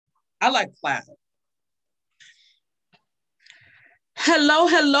I like plaid. Hello,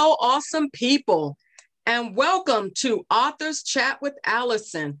 hello, awesome people, and welcome to Authors Chat with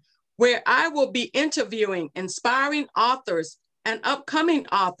Allison, where I will be interviewing inspiring authors and upcoming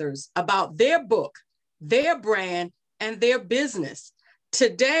authors about their book, their brand, and their business.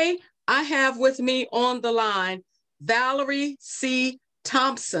 Today, I have with me on the line Valerie C.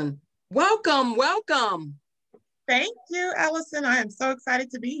 Thompson. Welcome, welcome. Thank you, Allison. I am so excited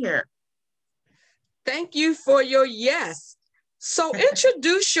to be here. Thank you for your yes. So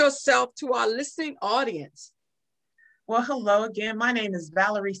introduce yourself to our listening audience. Well, hello again. My name is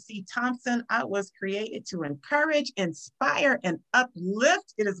Valerie C. Thompson. I was created to encourage, inspire, and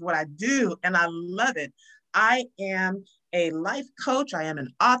uplift. It is what I do, and I love it. I am a life coach. I am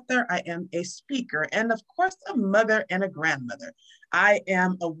an author. I am a speaker, and of course, a mother and a grandmother. I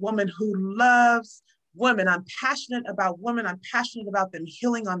am a woman who loves women. I'm passionate about women. I'm passionate about them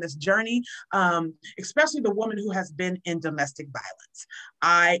healing on this journey, especially the woman who has been in domestic violence.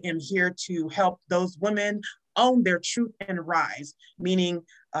 I am here to help those women own their truth and rise, meaning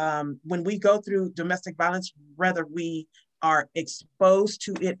when we go through domestic violence, whether we are exposed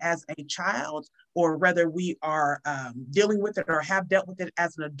to it as a child or whether we are dealing with it or have dealt with it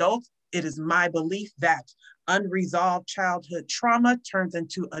as an adult, it is my belief that unresolved childhood trauma turns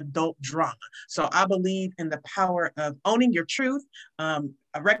into adult drama. So I believe in the power of owning your truth,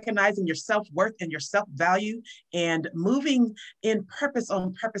 recognizing your self-worth and your self-value, and moving in purpose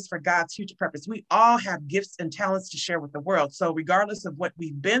on purpose for God's future purpose. We all have gifts and talents to share with the world. So regardless of what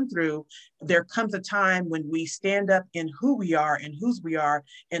we've been through, there comes a time when we stand up in who we are and whose we are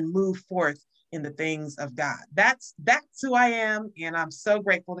and move forth in the things of God. That's who I am, and I'm so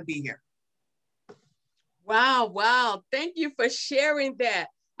grateful to be here. Wow, wow. Thank you for sharing that.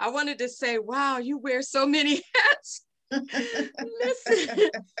 I wanted to say, wow, you wear so many hats. Listen,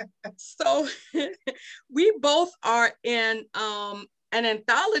 so we both are in an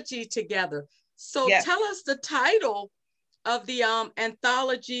anthology together. So yes. Tell us the title of the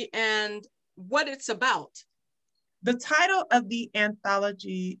anthology and what it's about. The title of the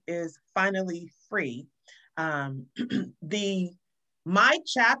anthology is Finally Free. My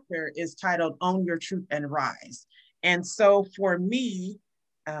chapter is titled Own Your Truth and Rise. And so for me,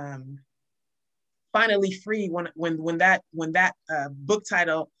 Finally Free, when that book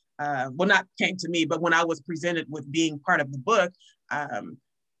title, not came to me, but when I was presented with being part of the book,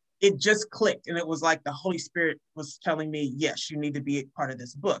 it just clicked. And it was like the Holy Spirit was telling me, yes, you need to be a part of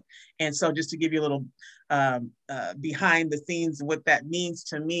this book. And so just to give you a little behind the scenes, what that means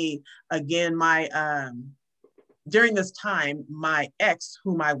to me, again, during this time, my ex,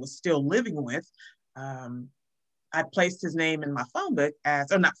 whom I was still living with, I placed his name in my phone book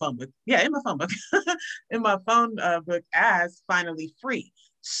in my phone book, in my phone book as Finally Free.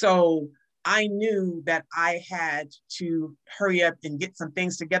 So I knew that I had to hurry up and get some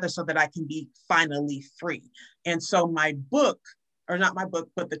things together so that I can be finally free. And so my book, or not my book,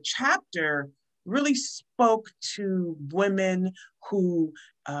 but the chapter really spoke to women who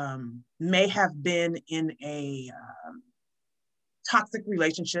may have been in a toxic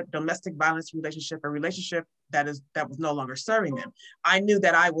relationship, domestic violence relationship, a relationship that was no longer serving them. I knew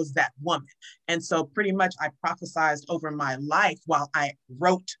that I was that woman. And so pretty much I prophesied over my life while I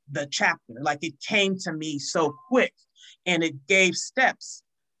wrote the chapter. Like it came to me so quick, and it gave steps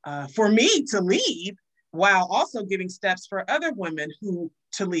for me to leave, while also giving steps for other women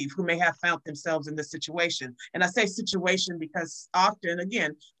to leave, who may have found themselves in this situation. And I say situation because often,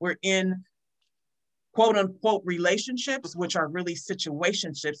 again, we're in quote unquote relationships, which are really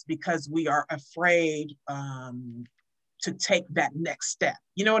situationships, because we are afraid to take that next step.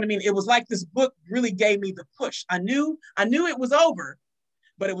 You know what I mean? It was like this book really gave me the push. I knew it was over,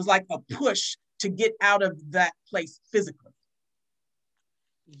 but it was like a push to get out of that place physically.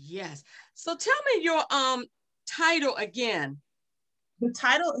 Yes. So tell me your title again. The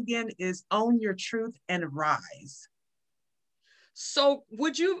title again is Own Your Truth and Rise. So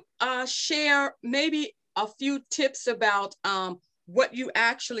would you share maybe a few tips about what you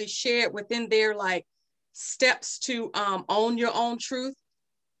actually shared within there, like steps to own your own truth?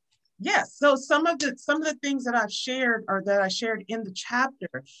 Yes. So some of the things that I've shared, or that I shared in the chapter,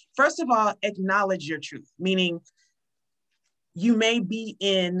 first of all, acknowledge your truth, meaning you may be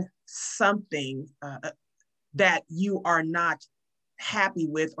in something that you are not happy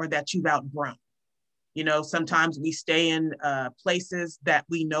with or that you've outgrown. You know, sometimes we stay in places that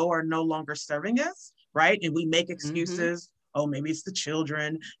we know are no longer serving us, right? And we make excuses. Mm-hmm. Oh, maybe it's the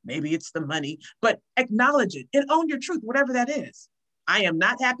children, maybe it's the money, but acknowledge it and own your truth, whatever that is. I am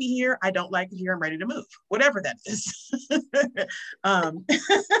not happy here. I don't like it here. I'm ready to move, whatever that is.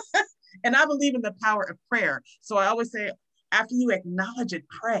 And I believe in the power of prayer. So I always say, after you acknowledge it,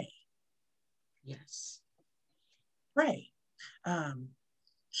 pray. Yes. Pray.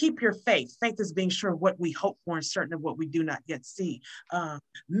 Keep your faith. Faith is being sure of what we hope for and certain of what we do not yet see.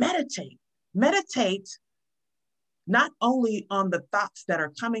 Meditate. Meditate not only on the thoughts that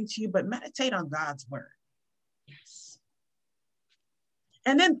are coming to you, but meditate on God's word. Yes.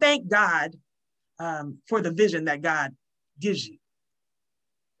 And then thank God for the vision that God gives you.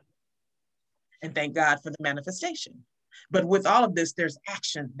 And thank God for the manifestation. But with all of this, there's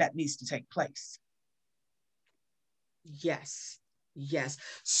action that needs to take place. Yes. Yes.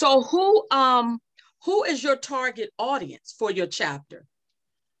 So who is your target audience for your chapter?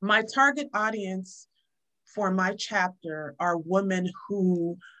 My target audience for my chapter are women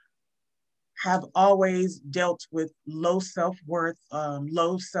who have always dealt with low self-worth,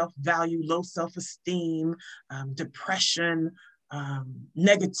 low self-value, low self-esteem, depression,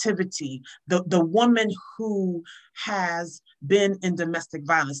 negativity, the woman who has been in domestic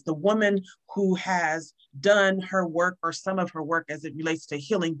violence, the woman who has done her work or some of her work as it relates to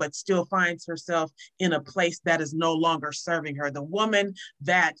healing, but still finds herself in a place that is no longer serving her, the woman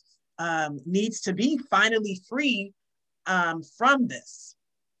that needs to be finally free from this,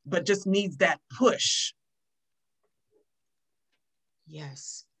 but just needs that push.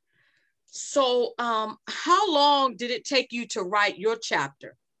 Yes. So how long did it take you to write your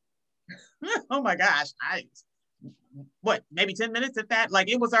chapter? Oh my gosh, maybe 10 minutes at that? Like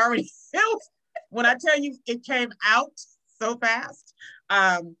it was already, when I tell you it came out so fast.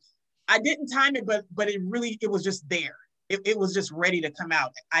 I didn't time it, but it was just there. It was just ready to come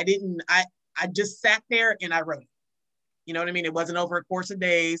out. I just sat there and I wrote it. You know what I mean? It wasn't over a course of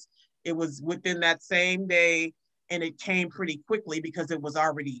days. It was within that same day, and it came pretty quickly because it was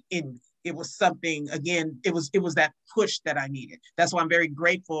already in me. It was something, again, it was that push that I needed. That's why I'm very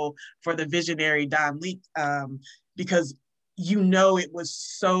grateful for the visionary Don Leek, because it was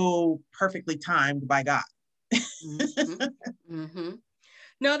so perfectly timed by God. Mm-hmm. Mm-hmm.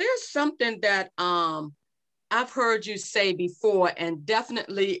 Now, there's something that I've heard you say before, and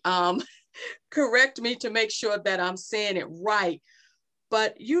definitely correct me to make sure that I'm saying it right.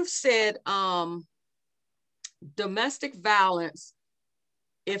 But you've said domestic violence,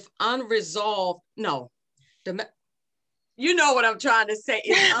 if unresolved, you know what I'm trying to say,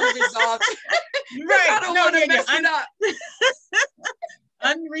 is unresolved. Right. I don't want to mess it up.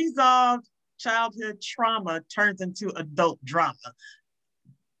 Unresolved childhood trauma turns into adult drama.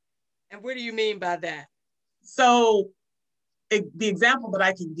 And what do you mean by that? So the example that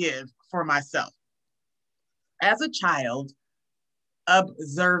I can give for myself, as a child,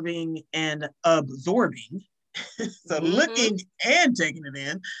 observing and absorbing, so looking and taking it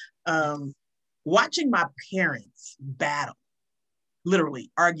in, watching my parents battle, literally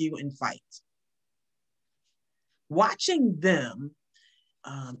argue and fight, watching them.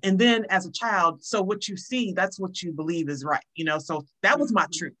 And then as a child, so what you see, that's what you believe is right. So that was my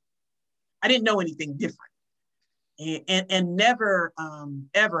truth. I didn't know anything different. And never,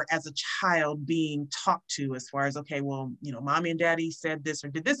 ever as a child being talked to as far as, okay, well, mommy and daddy said this or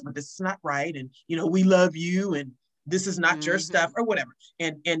did this, but this is not right. And, we love you and this is not your stuff or whatever.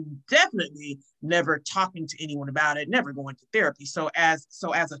 And definitely never talking to anyone about it, never going to therapy. So as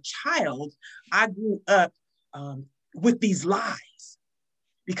a child, I grew up with these lies.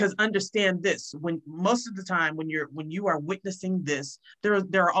 Because understand this, when most of the time when you are witnessing this, there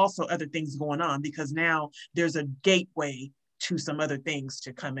are also other things going on, because now there's a gateway to some other things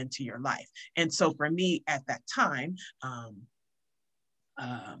to come into your life. And so for me at that time, I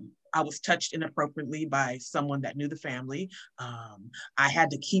was touched inappropriately by someone that knew the family. I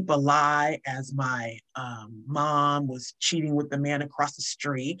had to keep a lie as my mom was cheating with the man across the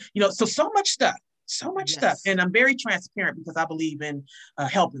street. So much stuff. So much stuff. And I'm very transparent because I believe in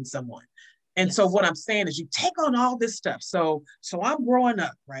helping someone. And so what I'm saying is you take on all this stuff. So I'm growing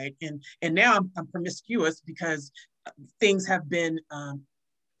up, right? And now I'm promiscuous because things have been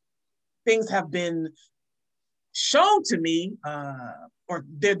shown to me, or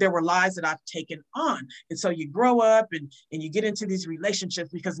there were lies that I've taken on. And so you grow up and you get into these relationships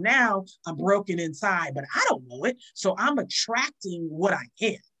because now I'm broken inside, but I don't know it. So I'm attracting what I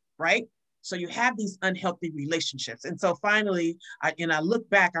am, right? So you have these unhealthy relationships. And so finally, I look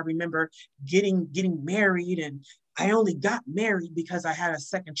back, I remember getting married, and I only got married because I had a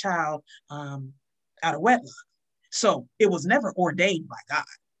second child out of wedlock. So it was never ordained by God.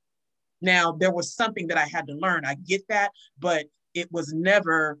 Now, there was something that I had to learn. I get that, but it was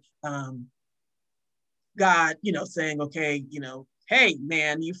never God, saying, okay, hey,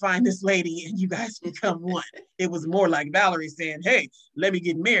 man, you find this lady and you guys become one. It was more like Valerie saying, hey, let me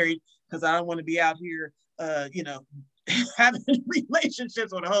get married. because I don't want to be out here, having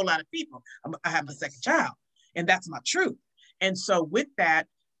relationships with a whole lot of people. I have a second child, and that's my truth. And so with that,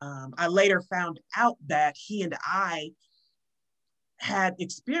 I later found out that he and I had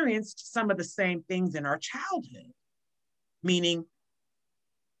experienced some of the same things in our childhood, meaning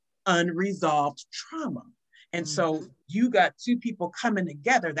unresolved trauma. And so you got two people coming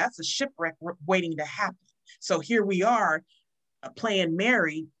together, that's a shipwreck waiting to happen. So here we are playing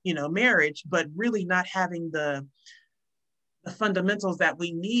marriage, but really not having the fundamentals that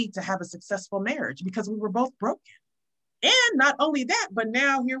we need to have a successful marriage because we were both broken. And not only that, but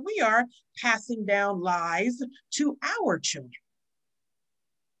now here we are passing down lies to our children.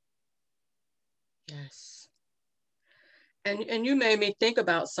 Yes. And you made me think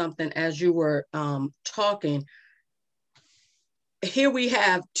about something as you were talking. Here we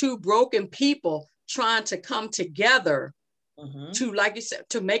have two broken people trying to come together to, like you said,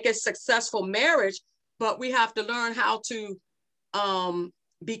 to make a successful marriage, but we have to learn how to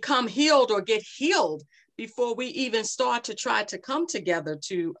become healed or get healed before we even start to try to come together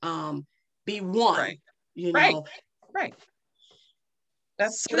to be one. Right. You know, right.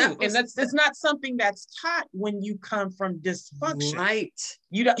 That's true. And it's not something that's taught when you come from dysfunction. Right.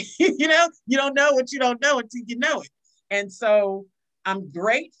 You don't, you don't know what you don't know until you know it. And so I'm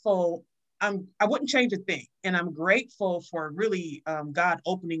grateful. I wouldn't change a thing. And I'm grateful for really God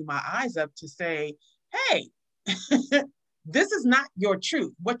opening my eyes up to say, hey, this is not your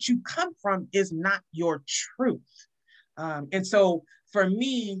truth. What you come from is not your truth. And so for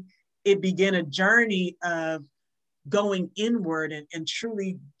me, it began a journey of going inward and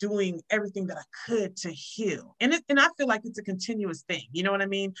truly doing everything that I could to heal. And I feel like it's a continuous thing. You know what I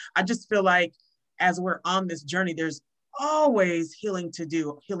mean? I just feel like as we're on this journey, there's always healing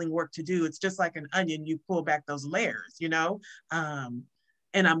work to do. It's just like an onion, you pull back those layers, and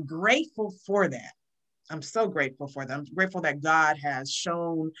I'm grateful for that. I'm so grateful for that. I'm grateful that God has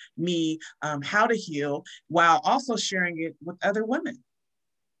shown me how to heal while also sharing it with other women.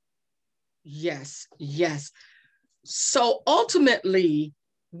 Yes. So ultimately,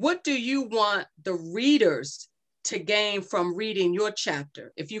 what do you want the readers to gain from reading your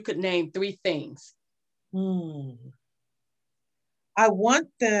chapter? If you could name 3 things. I want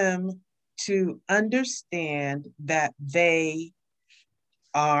them to understand that they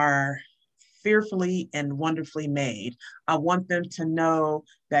are fearfully and wonderfully made. I want them to know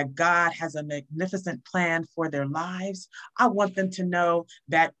that God has a magnificent plan for their lives. I want them to know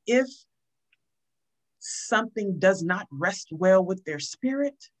that if something does not rest well with their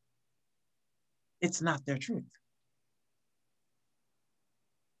spirit, it's not their truth.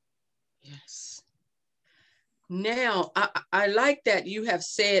 Yes. Now, I like that you have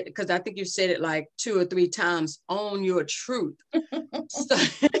said, because I think you said it like 2 or 3 times, own your truth. So,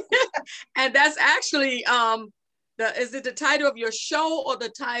 and that's actually, is it the title of your show or the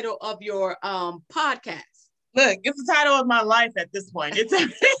title of your podcast? Look, it's the title of my life at this point. It's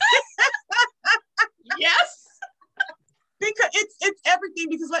yes. Because it's everything,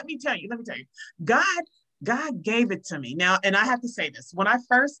 because let me tell you, God gave it to me. Now, and I have to say this, when I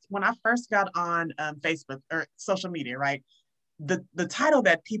first got on Facebook or social media, right? The title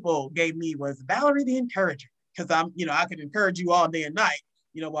that people gave me was Valerie the Encourager, because I could encourage you all day and night,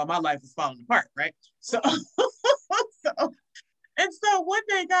 while my life is falling apart, right? So one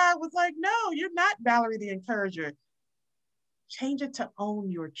day God was like, no, you're not Valerie the Encourager. Change it to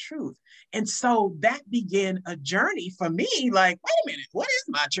own your truth. And so that began a journey for me, like, wait a minute, what is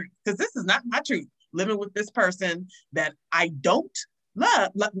my truth? Because this is not my truth. Living with this person that I don't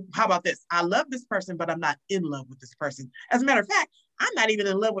love. How about this? I love this person, but I'm not in love with this person. As a matter of fact, I'm not even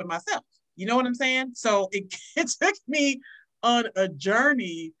in love with myself. You know what I'm saying? So it took me on a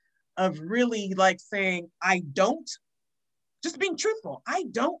journey of really like saying, just being truthful. I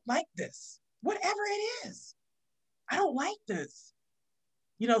don't like this, whatever it is. I don't like this.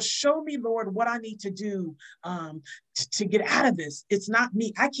 Show me, Lord, what I need to do to get out of this. It's not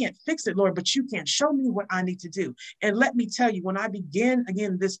me. I can't fix it, Lord, but you can. Show me what I need to do. And let me tell you, when I began,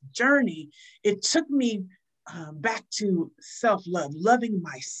 again, this journey, it took me back to self-love, loving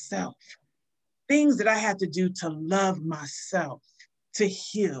myself, things that I had to do to love myself, to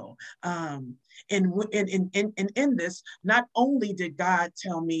heal. And in this, not only did God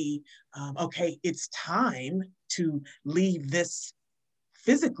tell me, okay, it's time to leave this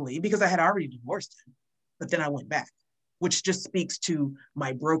physically, because I had already divorced him, but then I went back, which just speaks to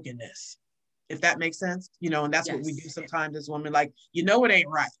my brokenness, if that makes sense, and that's what we do sometimes as women, like, it ain't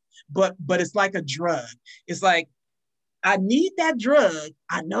right, but it's like a drug. It's like, I need that drug.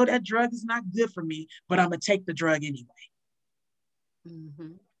 I know that drug is not good for me, but I'm gonna take the drug anyway.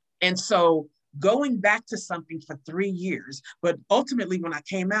 And so going back to something for 3 years, but ultimately when I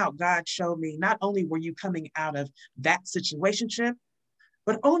came out, God showed me not only were you coming out of that situationship,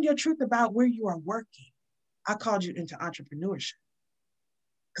 but own your truth about where you are working. I called you into entrepreneurship.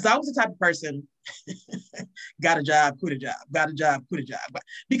 Because I was the type of person, got a job, quit a job, got a job, quit a job,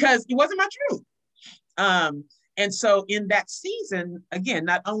 because it wasn't my truth. And so in that season, again,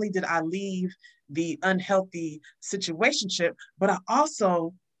 not only did I leave the unhealthy situationship, but I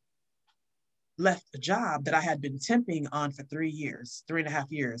also left a job that I had been temping on for 3 years, 3.5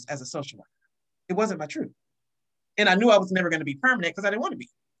 years as a social worker. It wasn't my truth. And I knew I was never going to be permanent because I didn't want to be.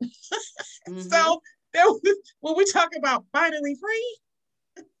 Mm-hmm. So when we talk about finally free,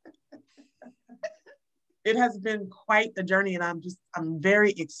 it has been quite a journey, and I'm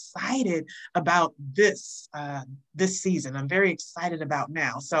very excited about this season. I'm very excited about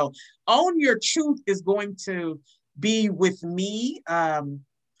now. So own your truth is going to be with me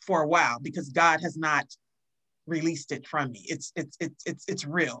for a while, because God has not released it from me. It's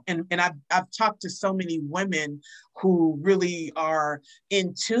real. And I've talked to so many women who really are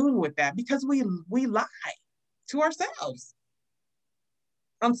in tune with that, because we lie to ourselves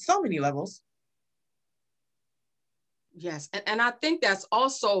on so many levels. Yes. And I think that's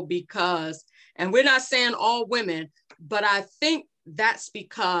also because, and we're not saying all women, but I think that's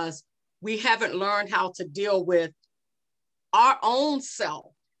because we haven't learned how to deal with our own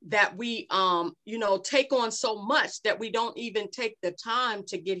self, that we, take on so much that we don't even take the time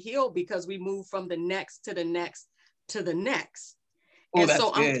to get healed, because we move from the next to the next to the next. Oh, that's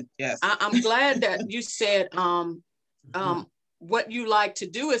so good. Yes. I'm glad that you said what you like to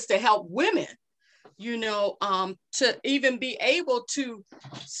do is to help women, to even be able to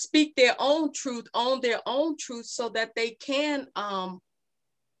speak their own truth, own their own truth, so that they can,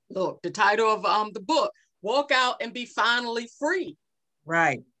 look, the title of the book, Walk Out and Be Finally Free.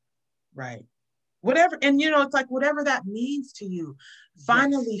 Right. Whatever, and it's like whatever that means to you,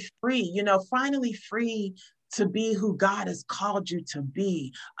 finally yes. Free, finally free to be who God has called you to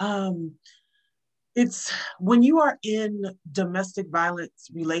be. It's when you are in domestic violence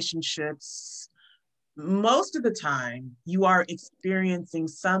relationships, most of the time you are experiencing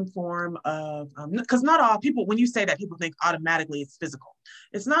some form of, because not all people, when you say that, people think automatically it's physical.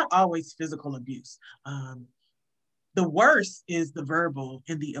 It's not always physical abuse. The worst is the verbal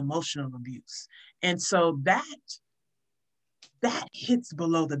and the emotional abuse. And so that hits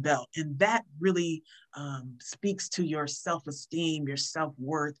below the belt, and that really speaks to your self-esteem, your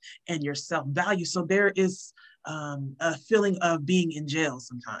self-worth, and your self-value. So there is a feeling of being in jail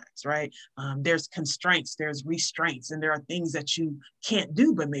sometimes, right? There's constraints, there's restraints, and there are things that you can't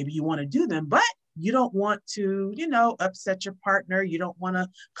do, but maybe you want to do them, but you don't want to, upset your partner. You don't want to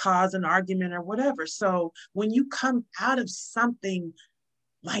cause an argument or whatever. So when you come out of something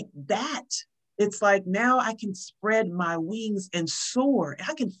like that, it's like, now I can spread my wings and soar.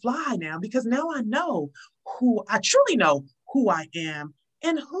 I can fly now, because now I truly know who I am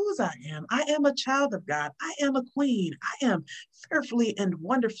and whose I am. I am a child of God. I am a queen. I am fearfully and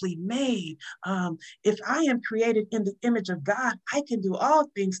wonderfully made. If I am created in the image of God, I can do all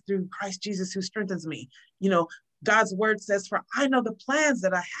things through Christ Jesus who strengthens me. God's word says, for I know the plans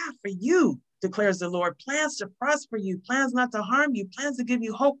that I have for you, declares the Lord, plans to prosper you, plans not to harm you, plans to give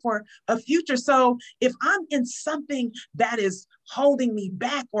you hope for a future. So if I'm in something that is holding me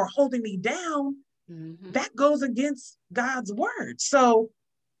back or holding me down, that goes against God's word. So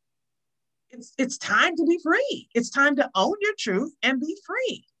it's time to be free. It's time to own your truth and be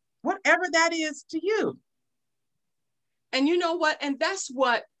free, whatever that is to you. And you know what? And that's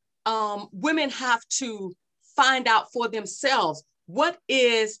what women have to find out for themselves. What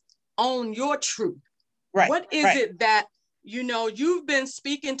is own your truth? Right. What is it that, you've been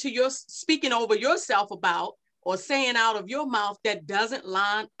speaking over yourself about, or saying out of your mouth, that doesn't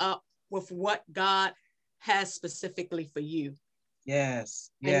line up with what God has specifically for you? Yes.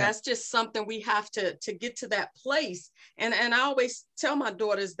 And that's just something we have to get to that place. And I always tell my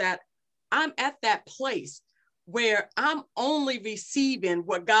daughters that I'm at that place where I'm only receiving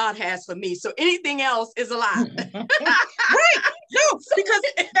what God has for me. So anything else is a lie. Right. No, because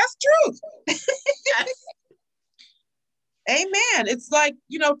that's truth. Yes. Amen. It's like,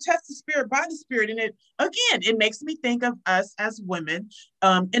 test the spirit by the spirit. And it makes me think of us as women.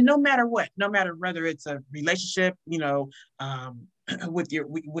 And no matter what, no matter whether it's a relationship, with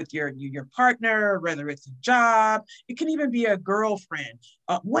your partner, whether it's a job, it can even be a girlfriend,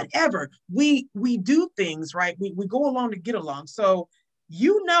 whatever. We do things, right? We go along to get along. So,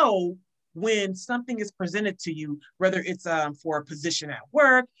 when something is presented to you, whether it's for a position at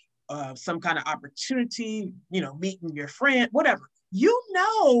work, some kind of opportunity, meeting your friend, whatever, you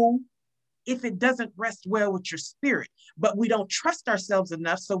know, if it doesn't rest well with your spirit, but we don't trust ourselves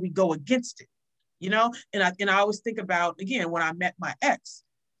enough, so we go against it, you know? And I always think about, again, when I met my ex,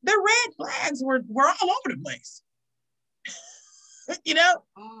 the red flags were all over the place. You know,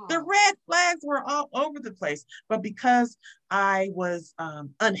 the red flags were all over the place. But because I was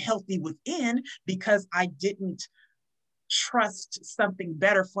unhealthy within, because I didn't trust something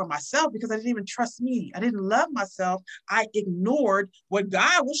better for myself, because I didn't even trust me, I didn't love myself, I ignored what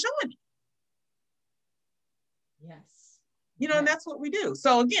God was showing me. Yes. You know, and that's what we do.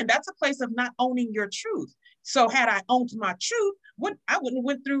 So again, that's a place of not owning your truth. So had I owned my truth, I wouldn't have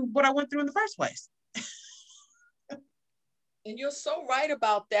went through what I went through in the first place. And you're so right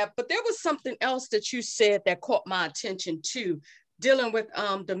about that. But there was something else that you said that caught my attention too, dealing with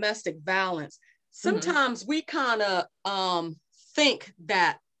domestic violence. Sometimes we kind of think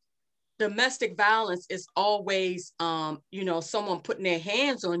that domestic violence is always, you know, someone putting their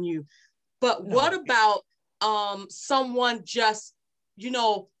hands on you. But what about someone just, you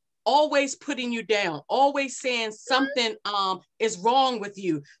know, always putting you down, always saying something is wrong with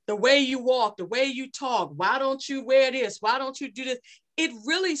you, the way you walk, the way you talk, why don't you wear this, why don't you do this? It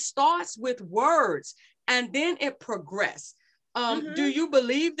really starts with words and then it progresses. Do you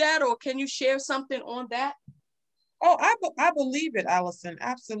believe that, or can you share something on that? Oh, I believe it, Allison.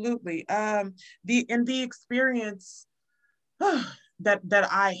 Absolutely. The experience that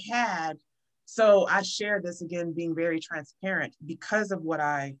I had. So I share this again, being very transparent, because of what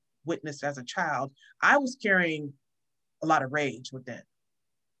I witnessed as a child. I was carrying a lot of rage within.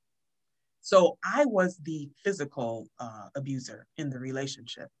 So I was the physical abuser in the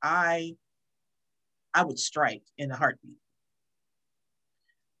relationship. I would strike in a heartbeat.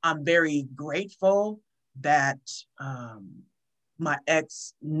 I'm very grateful that my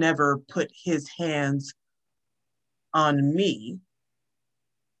ex never put his hands on me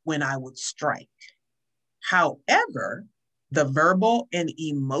when I would strike. However, the verbal and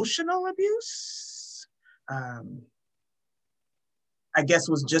emotional abuse, I guess,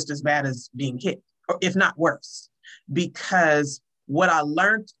 was just as bad as being hit, or if not worse, because what I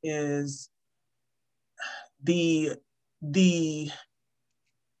learned is the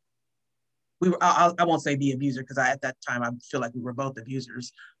I won't say the abuser, because at that time I feel like we were both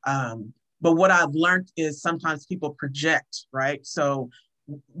abusers. But what I've learned is sometimes people project, right? So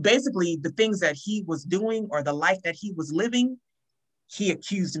basically the things that he was doing or the life that he was living, he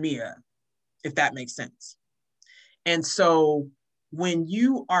accused me of, if that makes sense. And so when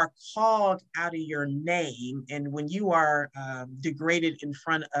you are called out of your name and when you are degraded in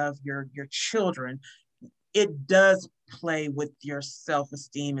front of your children, it does play with your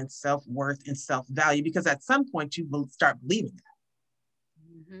self-esteem and self-worth and self-value, because at some point you will start believing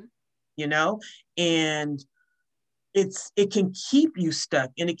that, you know, and it can keep you stuck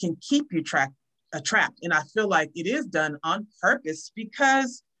and it can keep you trapped. And I feel like it is done on purpose,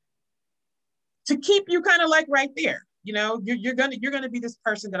 because to keep you kind of like right there, you know, you're gonna be this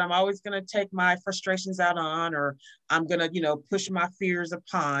person that I'm always gonna take my frustrations out on, or I'm gonna, you know, push my fears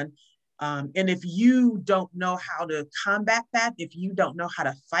upon. And if you don't know how to combat that, if you don't know how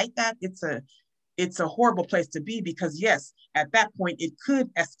to fight that, it's a horrible place to be, because yes, at that point it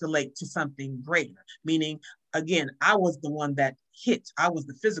could escalate to something greater. Meaning, again, I was the one that hit, I was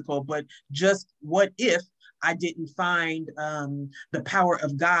the physical, but just what if I didn't find the power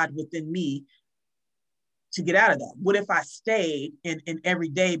of God within me to get out of that? What if I stayed and every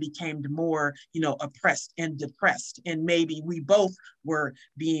day became more, you know, oppressed and depressed, and maybe we both were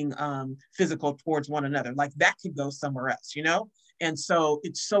being physical towards one another? Like, that could go somewhere else, you know? And so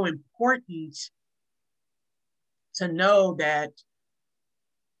it's so important to know that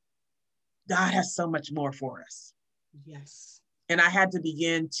God has so much more for us. Yes. And I had to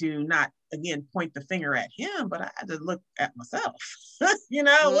begin to not, again, point the finger at him, but I had to look at myself. You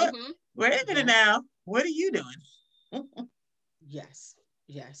know, wait a minute now. What are you doing? Yes.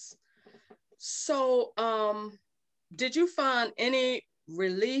 Yes. So, did you find any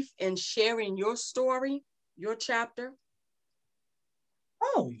relief in sharing your story, your chapter?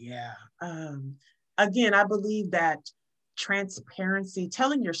 Oh, yeah. Again, I believe that transparency,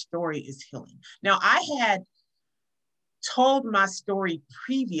 telling your story, is healing. Now, I had told my story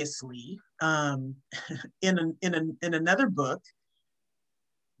previously in another book,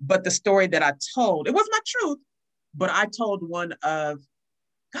 but the story that I told, it was my truth, but I told one of,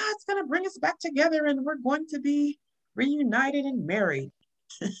 God's going to bring us back together and we're going to be reunited and married.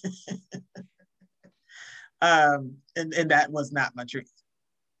 And that was not my truth,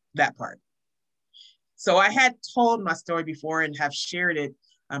 that part. So I had told my story before and have shared it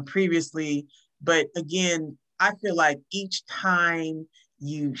previously, but again, I feel like each time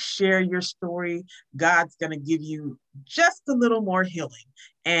you share your story, God's going to give you just a little more healing.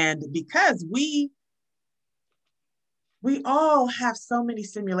 And because we all have so many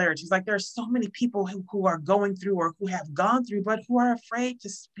similarities. Like there's so many people who are going through or who have gone through, but who are afraid to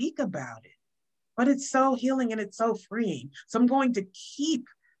speak about it. But it's so healing and it's so freeing. So I'm going to keep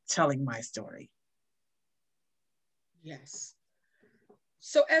telling my story. Yes.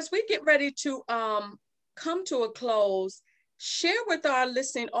 So as we get ready to come to a close, share with our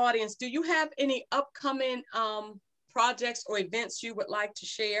listening audience, do you have any upcoming projects or events you would like to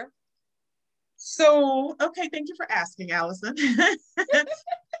share? So, okay, thank you for asking, Allison.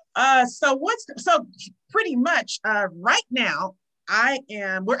 So pretty much right now,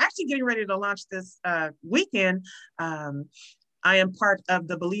 we're actually getting ready to launch this weekend. I am part of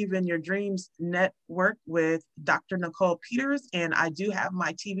the Believe in Your Dreams network with Dr. Nicole Peters, and I do have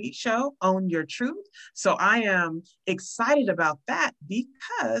my TV show, Own Your Truth. So I am excited about that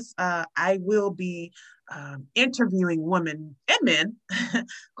because I will be interviewing women and men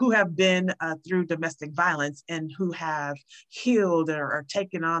who have been through domestic violence and who have healed or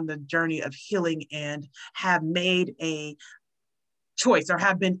taken on the journey of healing and have made a choice or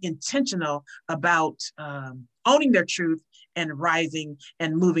have been intentional about owning their truth and rising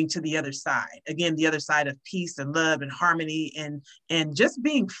and moving to the other side. Again, the other side of peace and love and harmony and just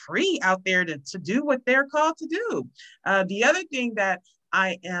being free out there to do what they're called to do. The other thing that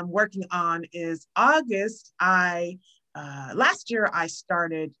I am working on is August. Last year I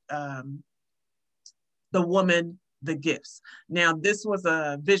started The Woman, the Gifts. Now, this was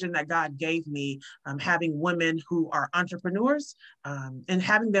a vision that God gave me, having women who are entrepreneurs and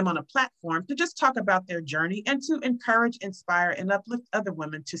having them on a platform to just talk about their journey and to encourage, inspire, and uplift other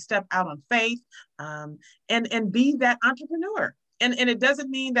women to step out on faith and be that entrepreneur. And it doesn't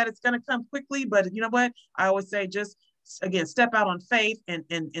mean that it's going to come quickly, but you know what? I always say just, again, step out on faith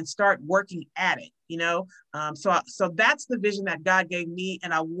and start working at it, you know? So that's the vision that God gave me,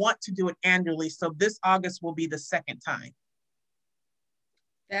 and I want to do it annually. So this August will be the second time.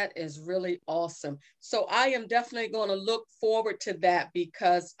 That is really awesome. So I am definitely going to look forward to that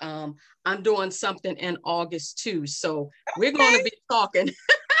because I'm doing something in August too. So we're going to be talking.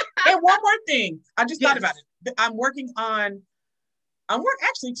 And one more thing, I just thought about it.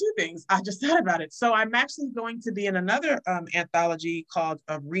 Actually two things. I just thought about it. So I'm actually going to be in another anthology called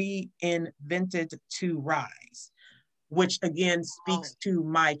Reinvented to Rise, which again speaks to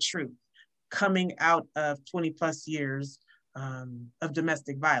my truth coming out of 20 plus years of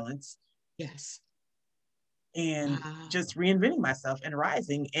domestic violence. Yes. And just reinventing myself and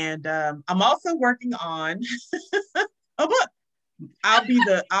rising. And I'm also working on a book. I'll be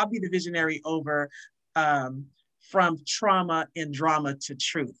the visionary over from trauma and drama to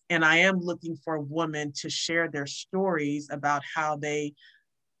truth. And I am looking for women to share their stories about how they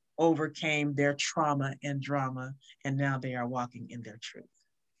overcame their trauma and drama, and now they are walking in their truth.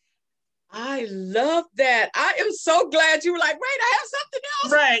 I love that. I am so glad you were like, wait, I have something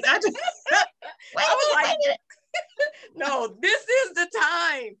else. Right. I was like, no, this is the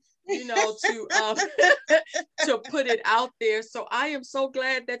time, you know, to put it out there. So I am so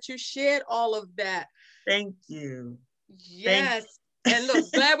glad that you shared all of that. Thank you. Yes. And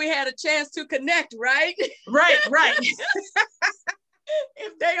look, glad we had a chance to connect, right? Right.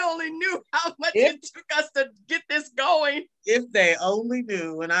 If they only knew how much it took us to get this going. If they only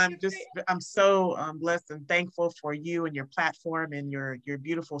knew. And I'm so blessed and thankful for you and your platform and your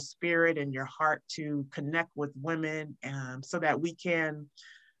beautiful spirit and your heart to connect with women so that we can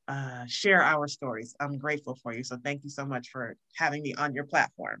share our stories. I'm grateful for you. So thank you so much for having me on your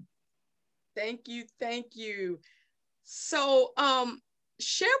platform. Thank you. Thank you. So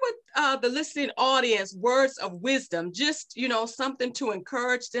share with the listening audience words of wisdom, just, you know, something to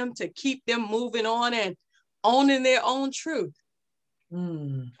encourage them to keep them moving on and owning their own truth.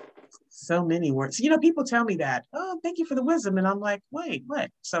 So many words. You know, people tell me that, oh, thank you for the wisdom. And I'm like, wait,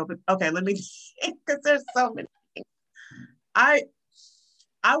 what? So, okay, let me, because there's so many things.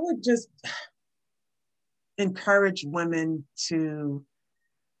 I would just encourage women to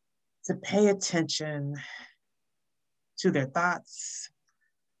pay attention to their thoughts,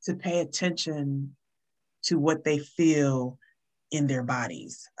 to pay attention to what they feel in their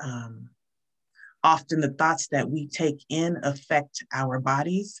bodies. Often the thoughts that we take in affect our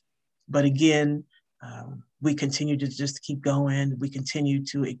bodies, but again, we continue to just keep going. We continue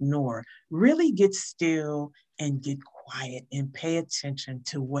to ignore. Really get still and get quiet and pay attention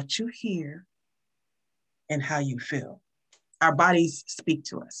to what you hear and how you feel. Our bodies speak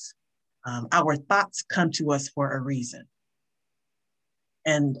to us. Our thoughts come to us for a reason.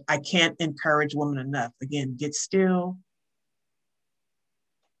 And I can't encourage women enough. Again, get still,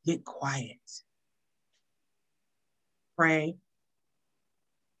 get quiet, pray,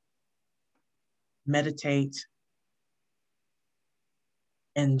 meditate,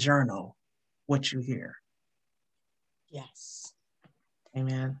 and journal what you hear. Yes.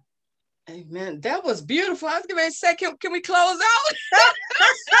 Amen. Amen. That was beautiful. I was going to say, can we close out? That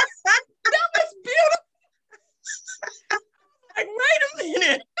was beautiful. Like, wait a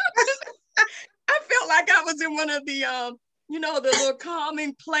minute. I felt like I was in one of the, the little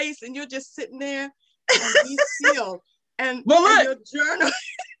calming place, and you're just sitting there and be still. And, well, look, and your journal.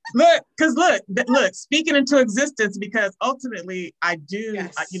 Look, speaking into existence, because ultimately I do,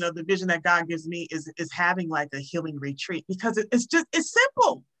 Yes. The vision that God gives me is having like a healing retreat, because it's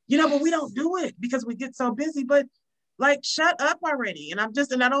simple, but we don't do it because we get so busy. But like, shut up already. And I'm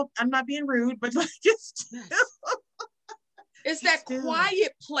not being rude, but like, it's that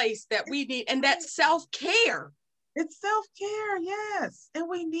quiet place that we need, and that self-care. It's self-care, yes. And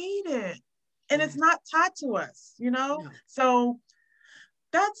we need it. And it's not taught to us, No. So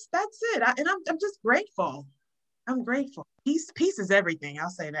that's it. I'm just grateful. I'm grateful. Peace is everything. I'll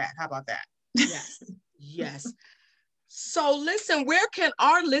say that. How about that? Yes. Yes. So listen, where can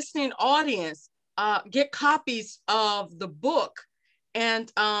our listening audience get copies of the book and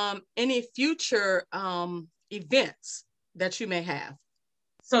any future events that you may have?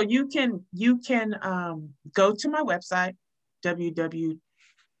 So you can go to my website,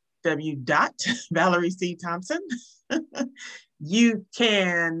 www.ValerieC.Thompson. You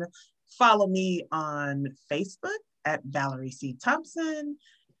can follow me on Facebook at Valerie C. Thompson.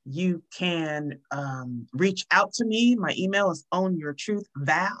 You can reach out to me. My email is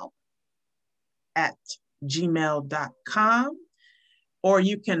ownyourtruthval@gmail.com. Or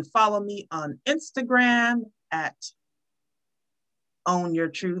you can follow me on Instagram at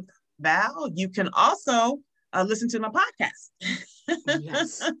ownyourtruthval. You can also listen to my podcast.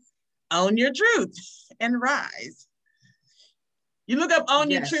 Yes. Own Your Truth and Rise. You look up Own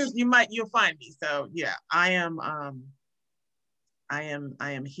Your Truth, you'll find me. So yeah, I am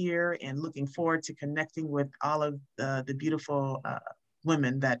here and looking forward to connecting with all of the beautiful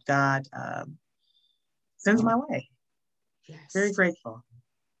women that God sends my way. Yes. Very grateful.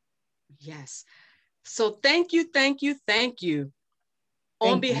 Yes. So thank you.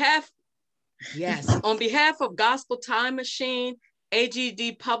 On behalf of Gospel Time Machine,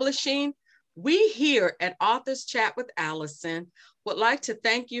 AGD Publishing, we here at Authors Chat with Allison would like to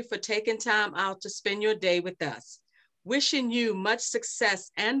thank you for taking time out to spend your day with us. Wishing you much success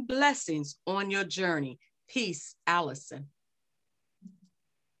and blessings on your journey. Peace, Allison.